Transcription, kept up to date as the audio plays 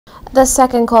The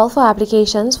second call for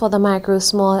applications for the Micro,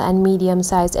 Small and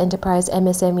Medium-Sized Enterprise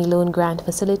MSME Loan Grant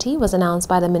Facility was announced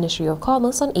by the Ministry of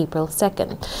Commerce on April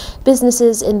 2nd.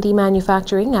 Businesses in the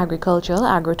manufacturing, agricultural,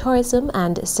 agritourism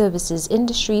and services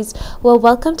industries were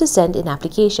welcome to send in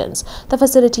applications. The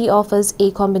facility offers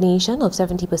a combination of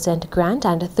 70% grant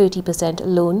and 30%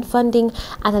 loan funding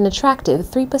at an attractive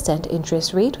 3%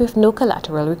 interest rate with no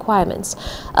collateral requirements.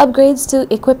 Upgrades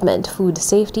to equipment, food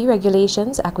safety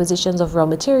regulations, acquisitions of raw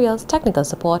materials, technical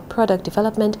support, product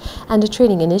development, and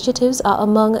training initiatives are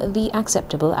among the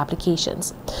acceptable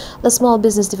applications. The Small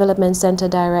Business Development Center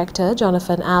Director,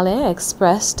 Jonathan Allain,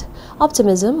 expressed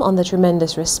optimism on the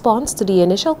tremendous response to the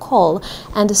initial call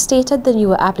and stated the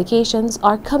newer applications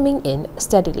are coming in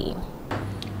steadily.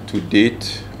 To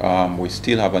date, we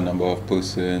still have a number of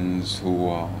persons who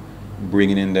are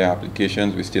bringing in their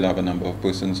applications. We still have a number of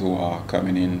persons who are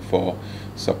coming in for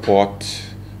support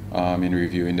in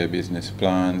reviewing their business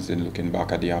plans, in looking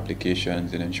back at the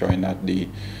applications, and ensuring that the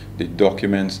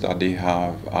documents that they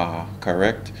have are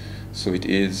correct. So it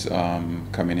is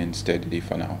coming in steadily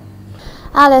for now.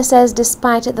 Allain says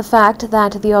despite the fact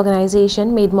that the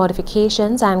organization made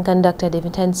modifications and conducted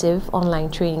intensive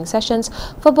online training sessions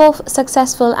for both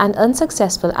successful and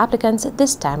unsuccessful applicants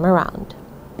this time around.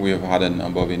 We have had a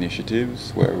number of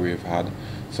initiatives where we've had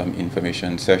some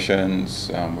information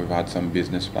sessions, we've had some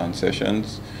business plan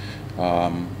sessions,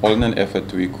 all in an effort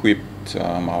to equip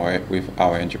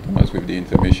our entrepreneurs with the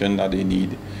information that they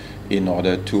need in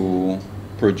order to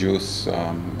produce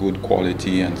good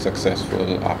quality and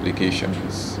successful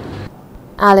applications.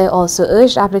 Allain also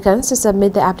urged applicants to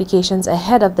submit their applications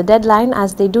ahead of the deadline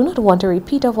as they do not want a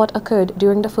repeat of what occurred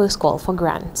during the first call for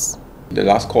grants. The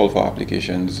last call for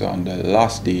applications, on the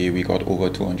last day, we got over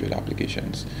 200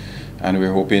 applications. And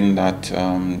we're hoping that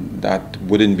that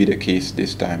wouldn't be the case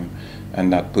this time,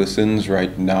 and that persons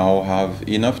right now have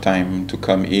enough time to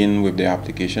come in with their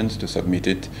applications to submit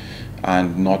it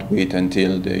and not wait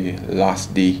until the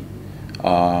last day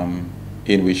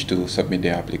in which to submit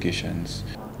their applications.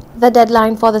 The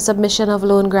deadline for the submission of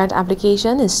loan grant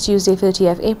application is Tuesday,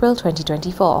 30th April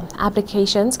 2024.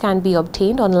 Applications can be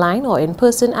obtained online or in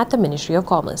person at the Ministry of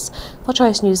Commerce. For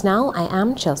Choice News Now, I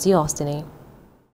am Chelsea Austinay.